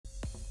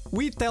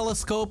with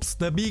telescopes,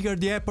 the bigger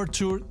the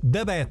aperture,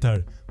 the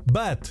better.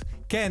 But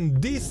can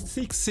this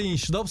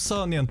 6-inch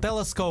Dobsonian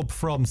telescope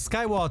from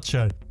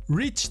Skywatcher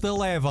reach the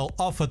level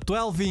of a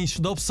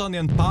 12-inch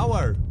Dobsonian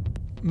power?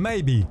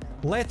 Maybe.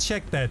 Let's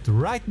check that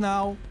right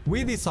now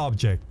with this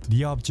object.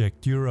 The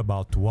object you're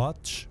about to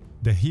watch,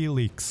 the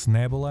Helix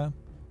Nebula,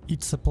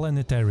 it's a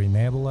planetary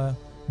nebula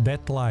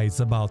that lies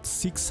about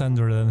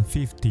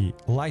 650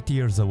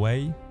 light-years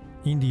away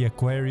in the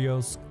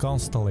Aquarius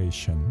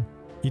constellation.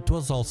 It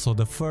was also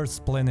the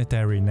first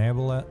planetary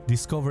nebula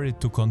discovered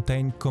to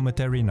contain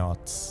cometary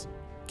knots.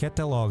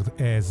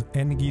 Catalogued as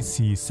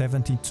NGC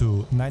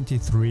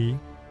 7293,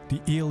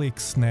 the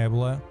Helix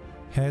Nebula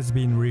has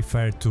been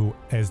referred to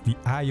as the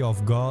Eye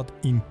of God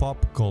in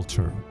pop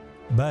culture.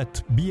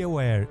 But be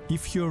aware,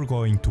 if you're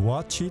going to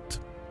watch it,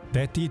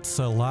 that it's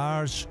a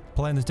large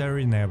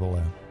planetary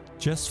nebula.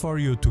 Just for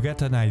you to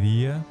get an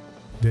idea,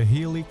 the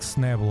Helix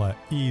Nebula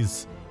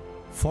is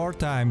 4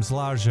 times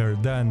larger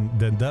than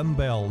the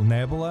Dumbbell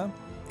Nebula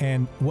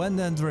and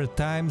 100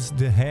 times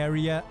the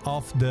area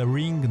of the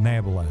Ring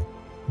Nebula.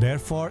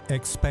 Therefore,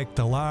 expect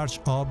a large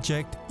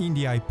object in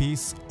the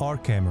eyepiece or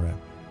camera.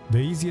 The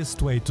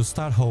easiest way to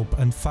start hope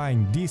and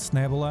find this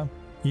nebula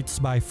is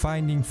by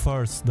finding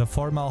first the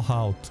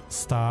Fomalhaut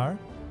star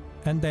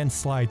and then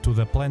slide to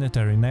the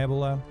planetary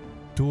nebula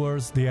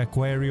towards the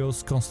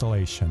Aquarius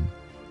constellation.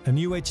 An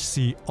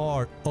UHC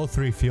or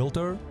O3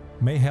 filter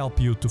may help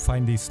you to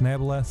find this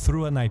nebula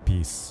through an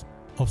eyepiece.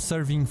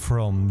 Observing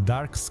from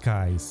dark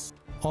skies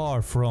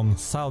or from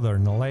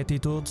southern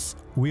latitudes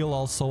will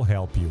also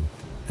help you.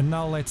 And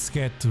now let's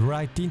get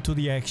right into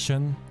the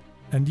action,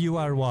 and you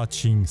are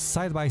watching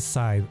side by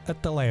side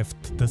at the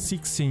left the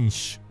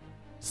 6-inch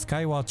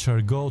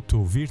Skywatcher Go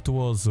 2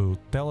 Virtuoso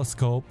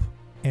telescope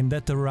and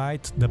at the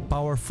right the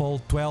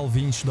powerful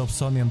 12-inch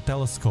Dobsonian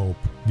telescope,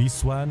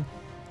 this one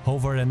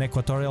over an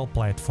equatorial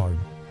platform.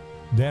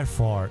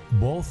 Therefore,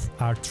 both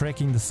are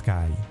tracking the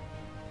sky.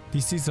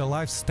 This is a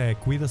live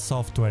stack with a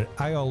software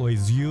I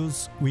always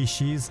use,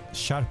 which is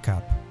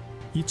SharpCap.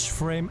 Each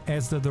frame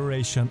has the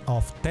duration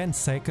of 10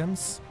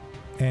 seconds,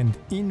 and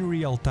in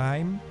real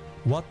time,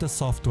 what the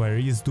software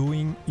is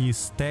doing is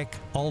stack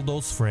all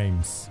those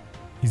frames.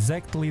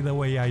 Exactly the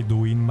way I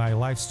do in my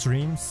live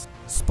streams,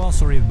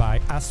 sponsored by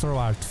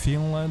AstroArt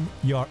Finland,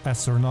 your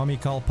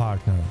astronomical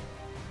partner.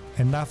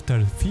 And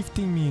after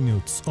 15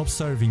 minutes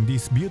observing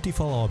this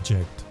beautiful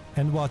object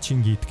and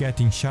watching it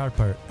getting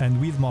sharper and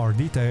with more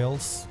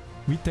details,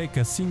 we take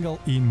a single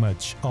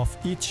image of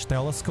each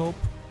telescope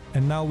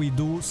and now we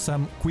do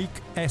some quick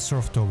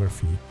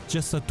astrophotography.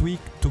 Just a tweak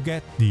to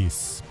get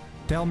this.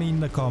 Tell me in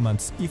the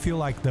comments if you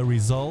like the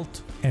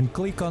result and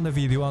click on the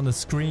video on the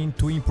screen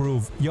to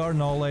improve your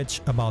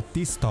knowledge about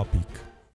this topic.